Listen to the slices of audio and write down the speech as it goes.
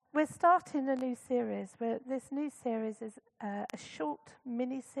We're starting a new series. This new series is a short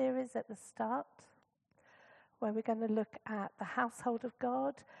mini-series at the start, where we're going to look at the household of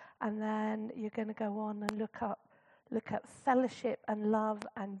God, and then you're going to go on and look at fellowship and love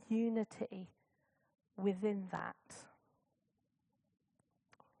and unity within that.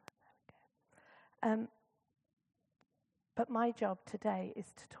 But my job today is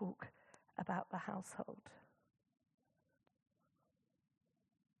to talk about the household.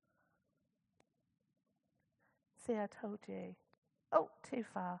 See, I told you. Oh, too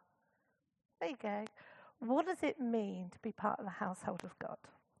far. There you go. What does it mean to be part of the household of God?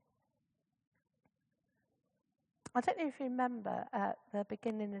 I don't know if you remember at the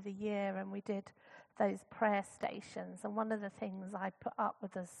beginning of the year, and we did those prayer stations, and one of the things I put up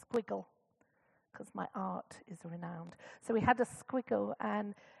was a squiggle, because my art is renowned. So we had a squiggle,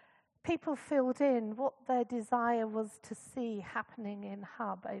 and people filled in what their desire was to see happening in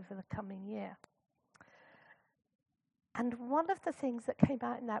Hub over the coming year. And one of the things that came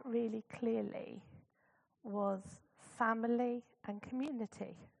out in that really clearly was family and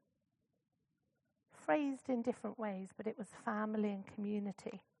community. Phrased in different ways, but it was family and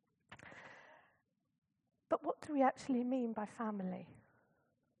community. But what do we actually mean by family?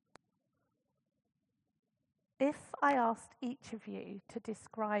 If I asked each of you to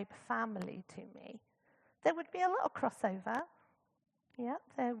describe family to me, there would be a lot of crossover. Yeah,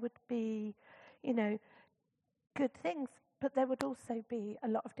 there would be, good things, but there would also be a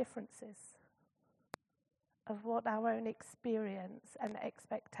lot of differences of what our own experience and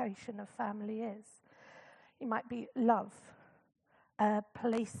expectation of family is. It might be love, a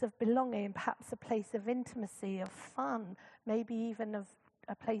place of belonging, perhaps a place of intimacy, of fun, maybe even of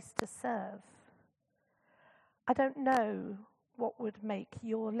a place to serve. I don't know what would make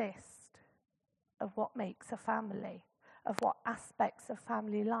your list of what makes a family, of what aspects of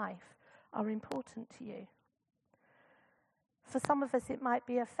family life are important to you. For some of us, it might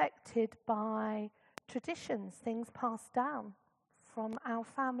be affected by traditions, things passed down from our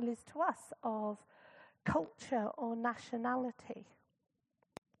families to us of culture or nationality.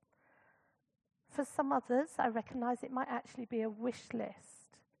 For some others, I recognise it might actually be a wish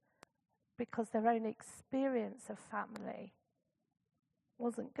list because their own experience of family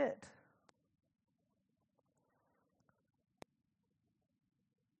wasn't good.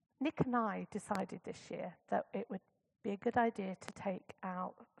 Nick and I decided this year that it would be a good idea to take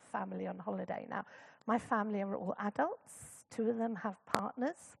our family on holiday. Now, my family are all adults. 2 of them have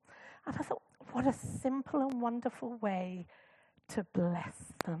partners. And I thought, what a simple and wonderful way to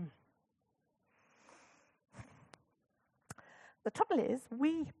bless them. The trouble is,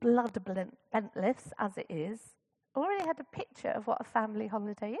 we blood-bentless, as it is, already had a picture of what a family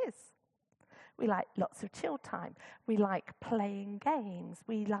holiday is. We like lots of chill time. We like playing games.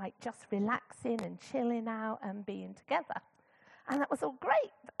 We like just relaxing and chilling out and being together. And that was all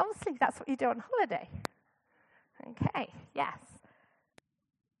great. Obviously, that's what you do on holiday. Okay, yes.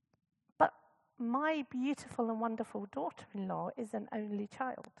 But my beautiful and wonderful daughter-in-law is an only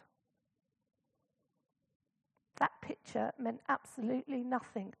child. That picture meant absolutely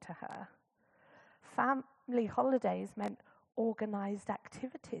nothing to her. Family holidays meant organised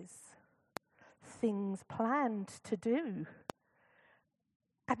activities, things planned to do.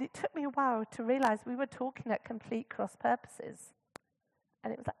 And it took me a while to realise we were talking at complete cross purposes.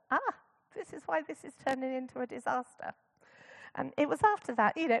 And it was like, this is why this is turning into a disaster. And it was after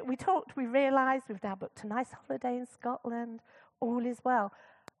that, we talked, we realised we've now booked a nice holiday in Scotland, all is well.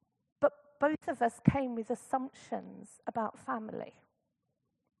 But both of us came with assumptions about family.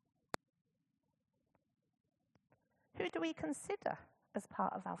 Who do we consider as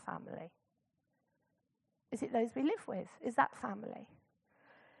part of our family? Is it those we live with? Is that family?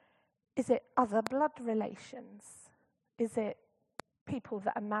 Is it other blood relations? Is it people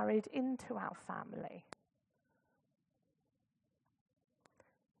that are married into our family?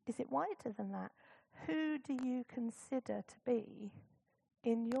 Is it wider than that? Who do you consider to be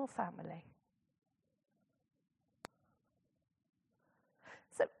in your family?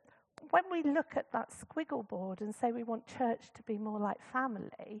 So when we look at that squiggle board and say we want church to be more like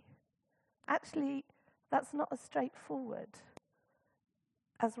family, actually that's not as straightforward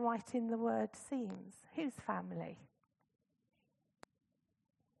as writing the word seems. Whose family?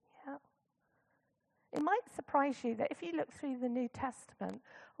 Yeah. It might surprise you that if you look through the New Testament,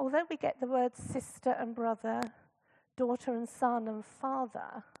 although we get the words sister and brother, daughter and son and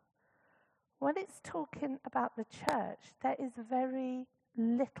father, when it's talking about the church, there is very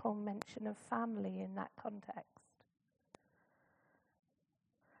little mention of family in that context.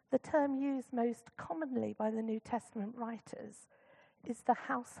 The term used most commonly by the New Testament writers is the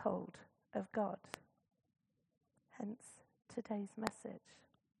household of God. Hence today's message.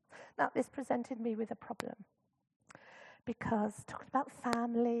 Now, this presented me with a problem, because talking about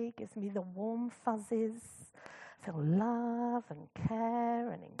family gives me the warm fuzzies. I feel love and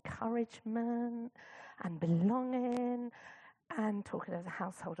care and encouragement and belonging. And talking of the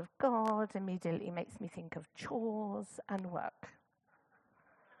household of God immediately makes me think of chores and work.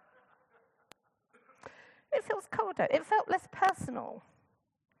 It feels colder. It felt less personal.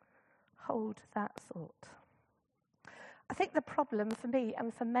 Hold that thought. I think the problem for me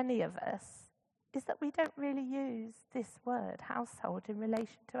and for many of us is that we don't really use this word, household, in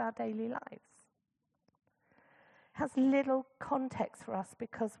relation to our daily lives. It has little context for us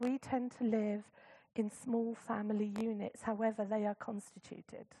because we tend to live in small family units, however they are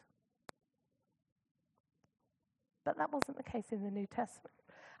constituted. But that wasn't the case in the New Testament.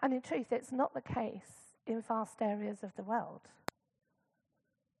 And in truth, it's not the case in vast areas of the world.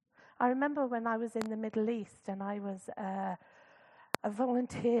 I remember when I was in the Middle East and I was a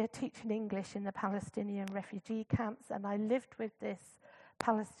volunteer teaching English in the Palestinian refugee camps, and I lived with this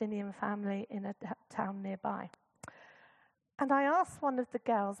Palestinian family in a town nearby. And I asked one of the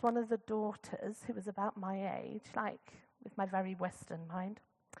girls, one of the daughters, who was about my age, like with my very Western mind,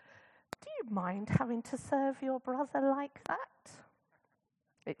 "Do you mind having to serve your brother like that?"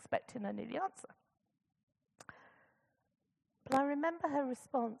 Expecting an easy answer. But I remember her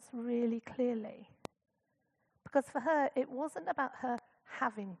response really clearly. Because for her, it wasn't about her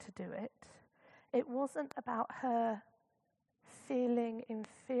having to do it. It wasn't about her feeling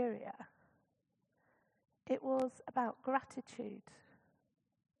inferior. It was about gratitude.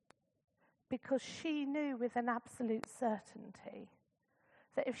 Because she knew with an absolute certainty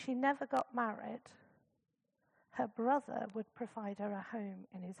that if she never got married, her brother would provide her a home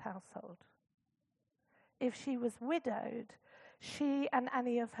in his household. If she was widowed, she and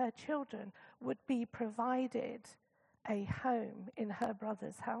any of her children would be provided a home in her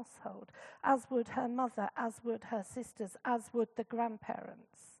brother's household, as would her mother, as would her sisters, as would the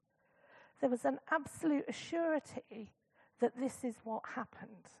grandparents. There was an absolute surety that this is what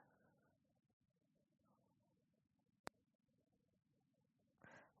happened.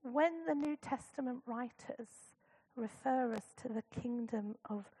 When the New Testament writers refer us to the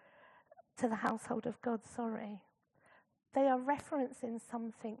to the household of God, they are referencing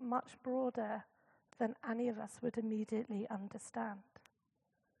something much broader than any of us would immediately understand.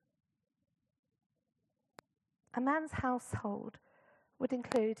 A man's household would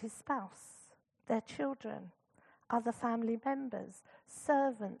include his spouse, their children, other family members,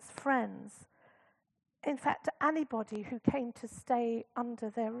 servants, friends. In fact, anybody who came to stay under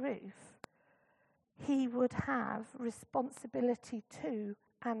their roof, he would have responsibility to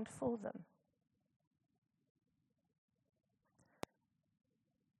and for them.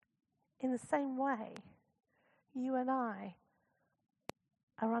 In the same way, you and I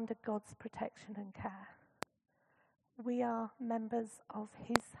are under God's protection and care. We are members of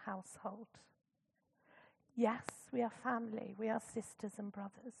his household. Yes, we are family. We are sisters and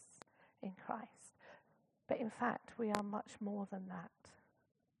brothers in Christ. But in fact, we are much more than that.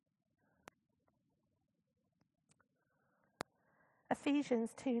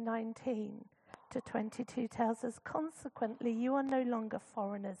 Ephesians 2:19 to 22 tells us, "Consequently, you are no longer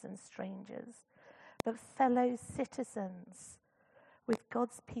foreigners and strangers, but fellow citizens with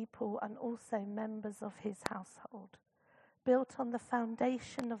God's people and also members of his household, built on the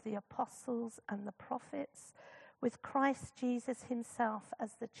foundation of the apostles and the prophets, with Christ Jesus himself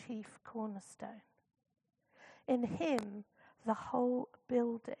as the chief cornerstone. In him, the whole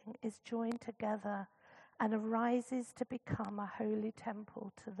building is joined together and arises to become a holy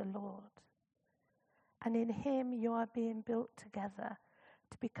temple to the Lord. And in him you are being built together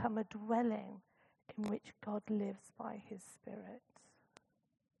to become a dwelling in which God lives by his Spirit."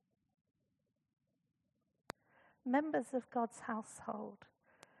 Members of God's household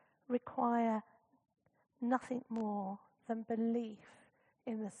require nothing more than belief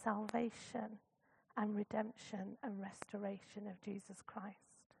in the salvation and redemption and restoration of Jesus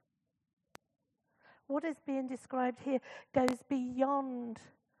Christ. What is being described here goes beyond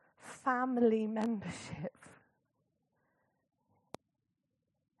family membership.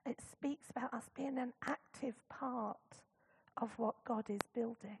 It speaks about us being an active part of what God is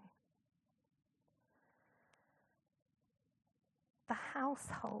building. The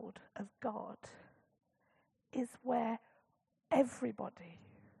household of God is where everybody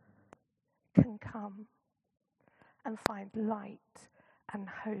can come and find light and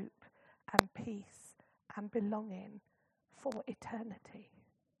hope and peace and belonging for eternity.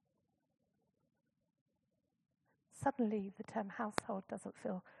 suddenly the term household doesn't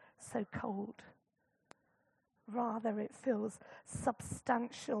feel so cold. Rather, it feels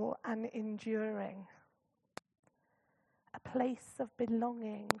substantial and enduring. A place of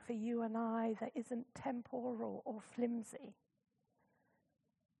belonging for you and I that isn't temporal or flimsy,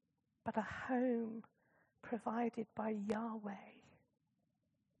 but a home provided by Yahweh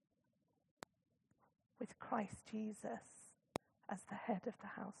with Christ Jesus as the head of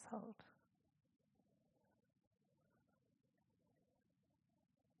the household.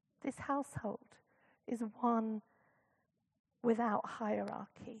 This household is one without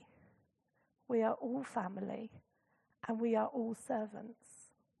hierarchy. We are all family and we are all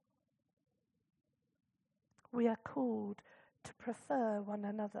servants. We are called to prefer one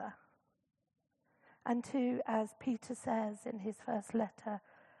another and to, as Peter says in his first letter,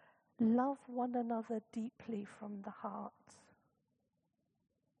 love one another deeply from the heart.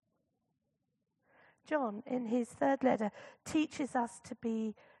 John, in his third letter, teaches us to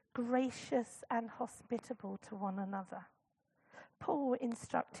be gracious and hospitable to one another. Paul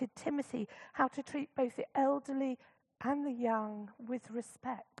instructed Timothy how to treat both the elderly and the young with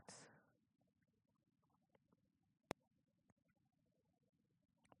respect.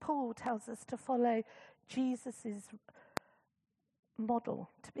 Paul tells us to follow Jesus' model.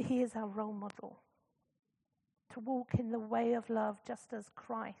 He is our role model. To walk in the way of love just as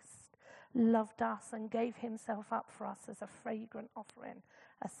Christ loved us and gave himself up for us as a fragrant offering,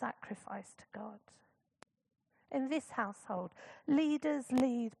 a sacrifice to God. In this household, leaders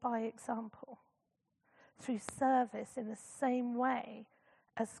lead by example through service in the same way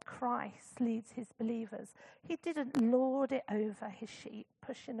as Christ leads his believers. He didn't lord it over his sheep,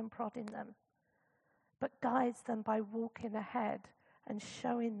 pushing and prodding them, but guides them by walking ahead and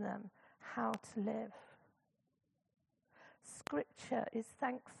showing them how to live. Scripture is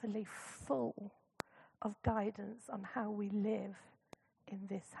thankfully full of guidance on how we live in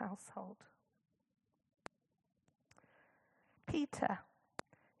this household. Peter,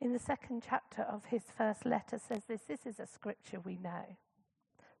 in the second chapter of his first letter, says this. This is a scripture we know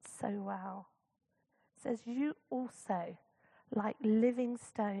so well. It says, you also, like living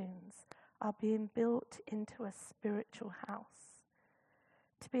stones, are being built into a spiritual house,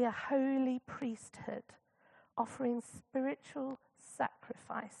 to be a holy priesthood, offering spiritual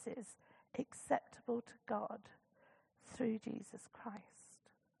sacrifices acceptable to God through Jesus Christ.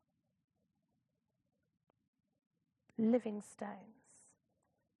 Living stones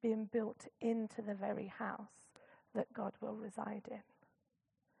being built into the very house that God will reside in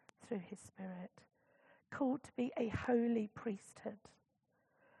through his Spirit, called to be a holy priesthood,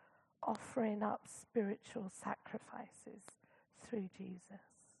 offering up spiritual sacrifices through Jesus.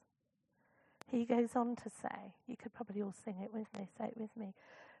 He goes on to say, you could probably all sing it with me, say it with me,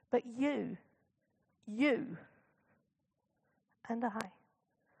 but you and I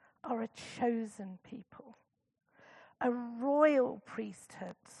are a chosen people, a royal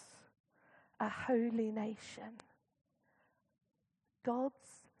priesthood, a holy nation, God's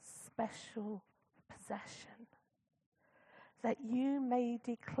special possession, that you may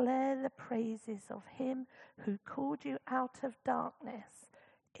declare the praises of him who called you out of darkness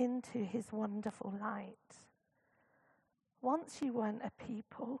into his wonderful light. Once you weren't a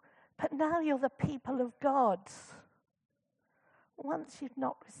people, but now you're the people of God. Once you'd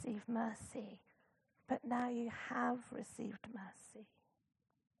not received mercy, but now you have received mercy.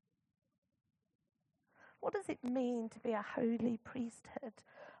 What does it mean to be a holy priesthood,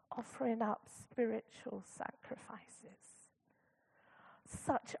 offering up spiritual sacrifices?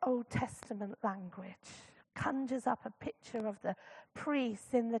 Such Old Testament language conjures up a picture of the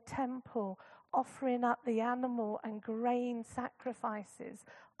priests in the temple offering up the animal and grain sacrifices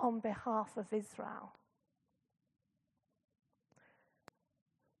on behalf of Israel.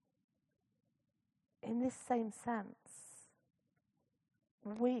 In this same sense,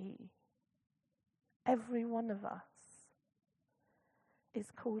 we, every one of us, is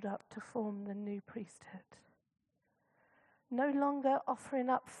called up to form the new priesthood. No longer offering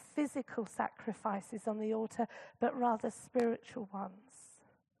up physical sacrifices on the altar, but rather spiritual ones,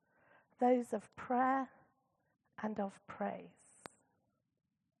 those of prayer and of praise.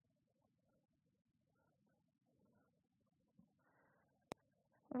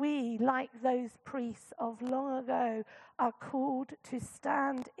 We, like those priests of long ago, are called to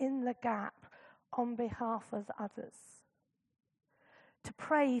stand in the gap on behalf of others, to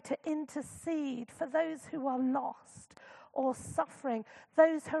pray, to intercede for those who are lost or suffering,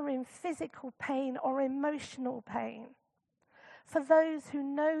 those who are in physical pain or emotional pain, for those who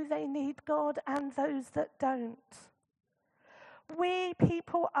know they need God and those that don't. We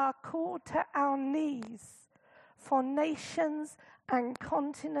people are called to our knees for nations and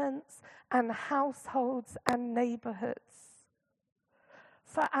continents and households and neighborhoods,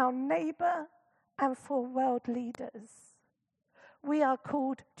 for our neighbor and for world leaders. We are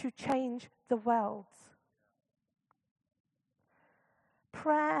called to change the world.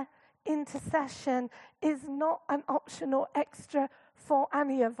 Prayer, intercession is not an optional extra for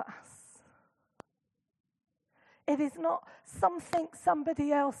any of us. It is not something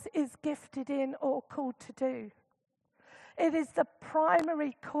somebody else is gifted in or called to do. It is the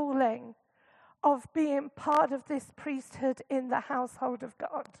primary calling of being part of this priesthood in the household of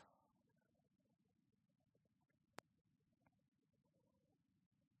God.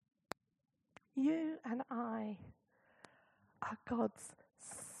 You and I are God's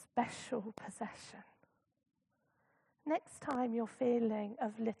special possession. Next time you're feeling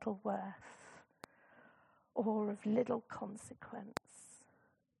of little worth or of little consequence,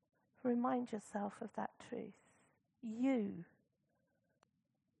 remind yourself of that truth. You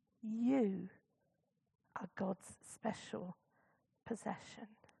are God's special possession,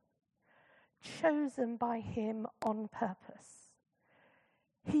 chosen by Him on purpose.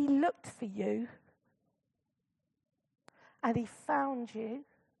 He looked for you, and He found you,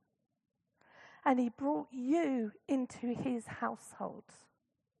 and He brought you into His household.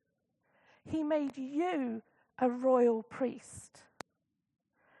 He made you a royal priest,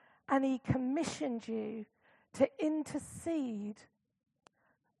 and He commissioned you to intercede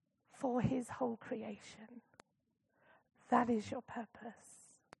for His whole creation. That is your purpose.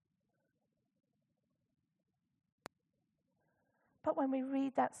 But when we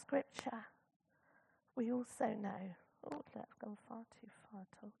read that scripture, we also know, that's gone far too far, I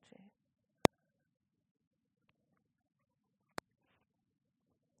told you.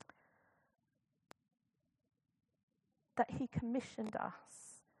 That He commissioned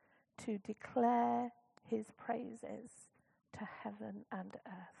us to declare His praises to heaven and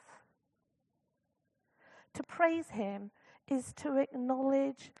earth. To praise Him is to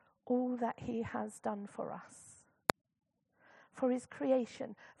acknowledge all that He has done for us. For His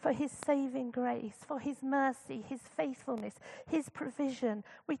creation, for His saving grace, for His mercy, His faithfulness, His provision.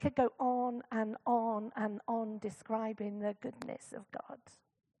 We could go on and on and on describing the goodness of God.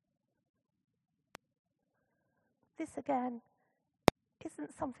 This again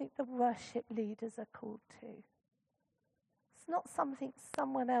isn't something the worship leaders are called to. It's not something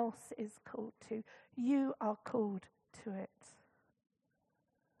someone else is called to. You are called to it.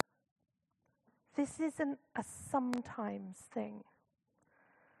 This isn't a sometimes thing.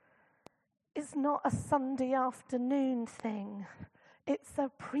 It's not a Sunday afternoon thing. It's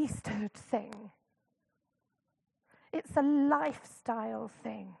a priesthood thing. It's a lifestyle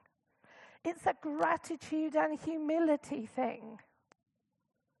thing. It's a gratitude and humility thing.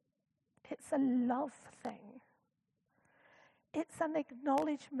 It's a love thing. It's an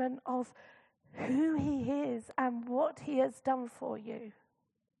acknowledgement of who He is and what He has done for you.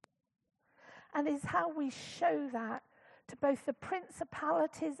 And is how we show that to both the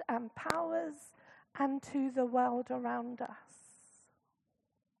principalities and powers and to the world around us.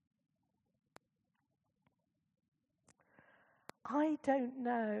 I don't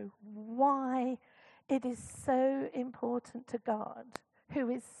know why it is so important to God, who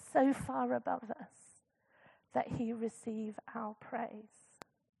is so far above us, that He receive our praise.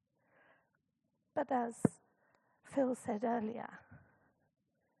 But as Phil said earlier,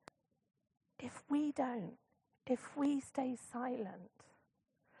 if we stay silent,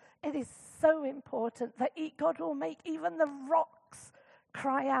 it is so important that God will make even the rocks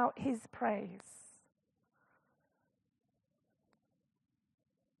cry out His praise.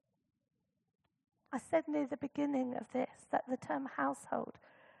 I said near the beginning of this that the term household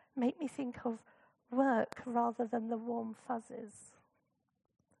made me think of work rather than the warm fuzzies.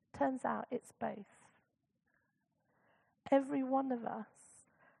 Turns out it's both. Every one of us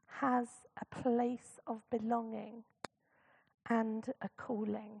has a place of belonging and a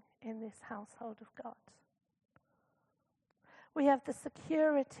calling in this household of God. We have the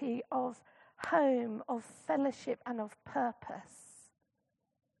security of home, of fellowship, and of purpose.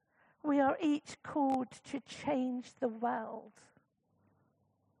 We are each called to change the world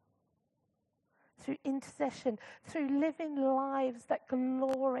through intercession, through living lives that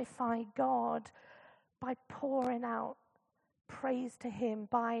glorify God by pouring out praise to Him,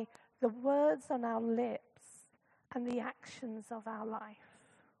 by the words on our lips and the actions of our life.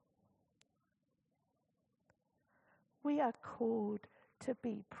 We are called to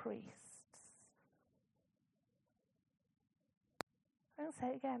be priests. I'll say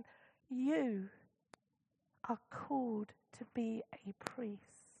it again. You are called to be a priest.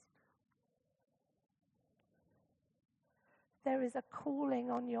 there is a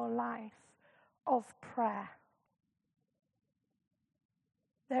calling on your life of prayer.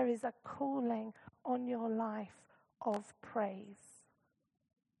 There is a calling on your life of praise.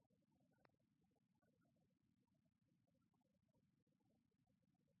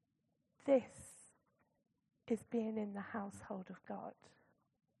 This is being in the household of God.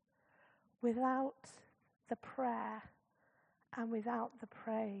 Without the prayer and without the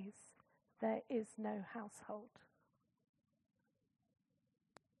praise, there is no household.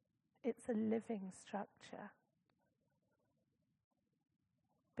 It's a living structure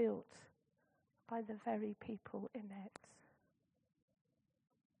built by the very people in it.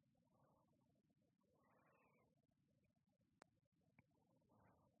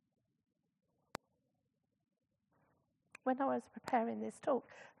 When I was preparing this talk,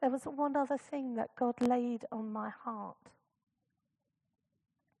 there was one other thing that God laid on my heart.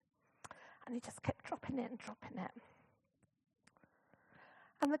 And he just kept dropping it and dropping it.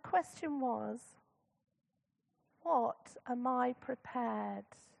 And the question was, what am I prepared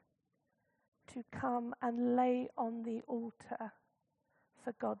to come and lay on the altar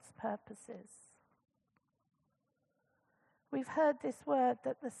for God's purposes? We've heard this word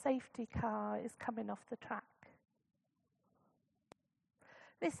that the safety car is coming off the track.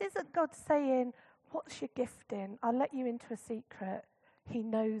 This isn't God saying, what's your gifting? I'll let you into a secret. He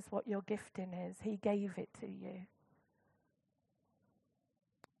knows what your gifting is. He gave it to you.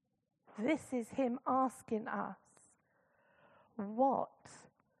 This is him asking us, what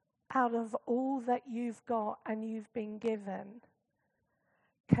out of all that you've got and you've been given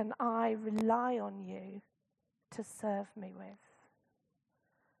can I rely on you to serve me with?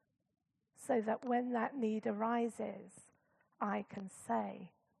 So that when that need arises, I can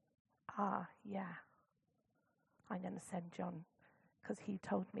say, yeah, I'm going to send John because he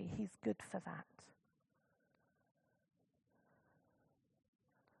told me he's good for that.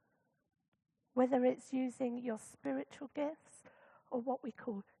 Whether it's using your spiritual gifts or what we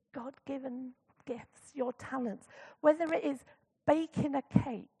call God-given gifts, your talents, whether it is baking a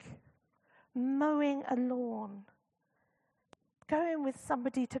cake, mowing a lawn, going with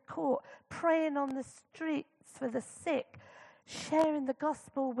somebody to court, praying on the streets for the sick, sharing the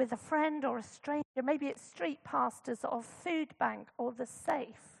gospel with a friend or a stranger, maybe it's street pastors or food bank or the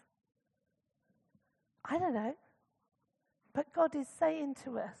safe. I don't know. But God is saying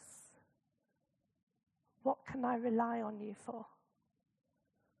to us, what can I rely on you for?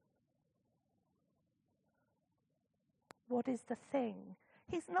 What is the thing?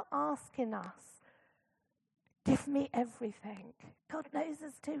 He's not asking us, give me everything. God knows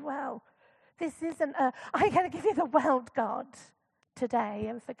us too well. This isn't a, I'm going to give you the world, God, today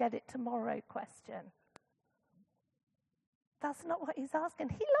and forget it tomorrow question. That's not what he's asking.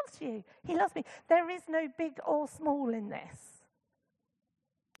 He loves you. He loves me. There is no big or small in this.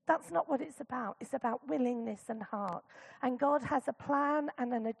 That's not what it's about. It's about willingness and heart. And God has a plan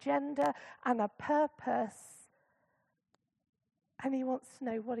and an agenda and a purpose. And he wants to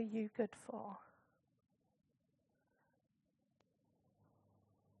know, what are you good for?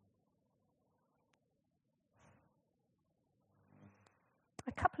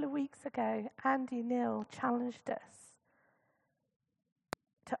 A couple of weeks ago, Andy Neal challenged us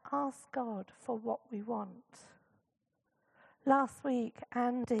to ask God for what we want. Last week,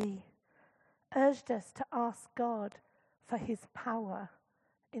 Andy urged us to ask God for his power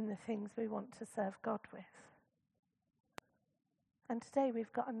in the things we want to serve God with. And today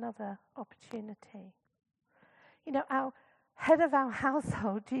we've got another opportunity. You know, our head of our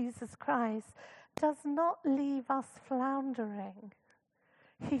household, Jesus Christ, does not leave us floundering.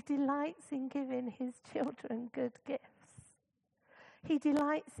 He delights in giving his children good gifts. He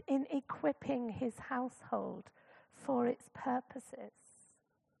delights in equipping his household for its purposes.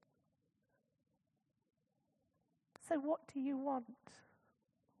 So what do you want?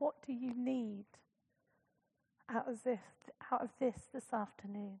 What do you need out of this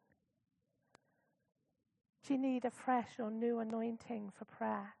afternoon? Do you need a fresh or new anointing for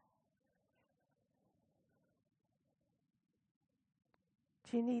prayer?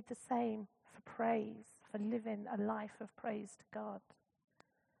 Do you need the same for praise, for living a life of praise to God?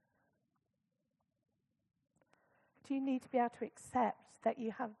 Do you need to be able to accept that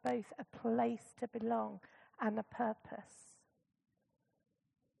you have both a place to belong and a purpose?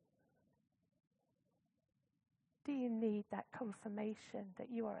 Do you need that confirmation that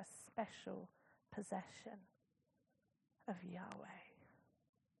you are a special possession of Yahweh?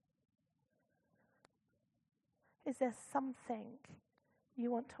 Is there something you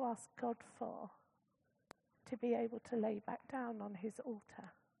want to ask God for to be able to lay back down on his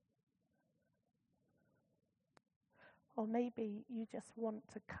altar? Or maybe you just want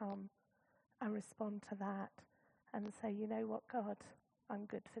to come and respond to that and say, you know what, God, I'm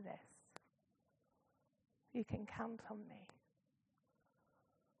good for this. You can count on me.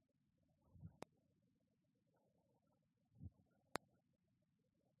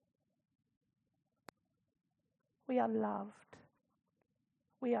 We are loved.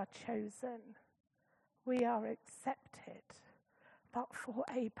 We are chosen. We are accepted, but for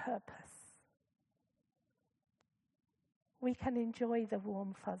a purpose. We can enjoy the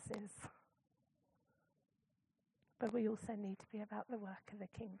warm fuzzies, but we also need to be about the work of the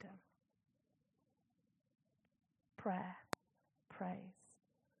kingdom. Prayer, praise,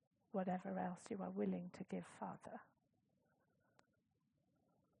 whatever else you are willing to give, Father.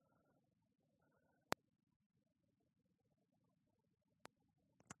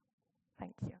 Thank you.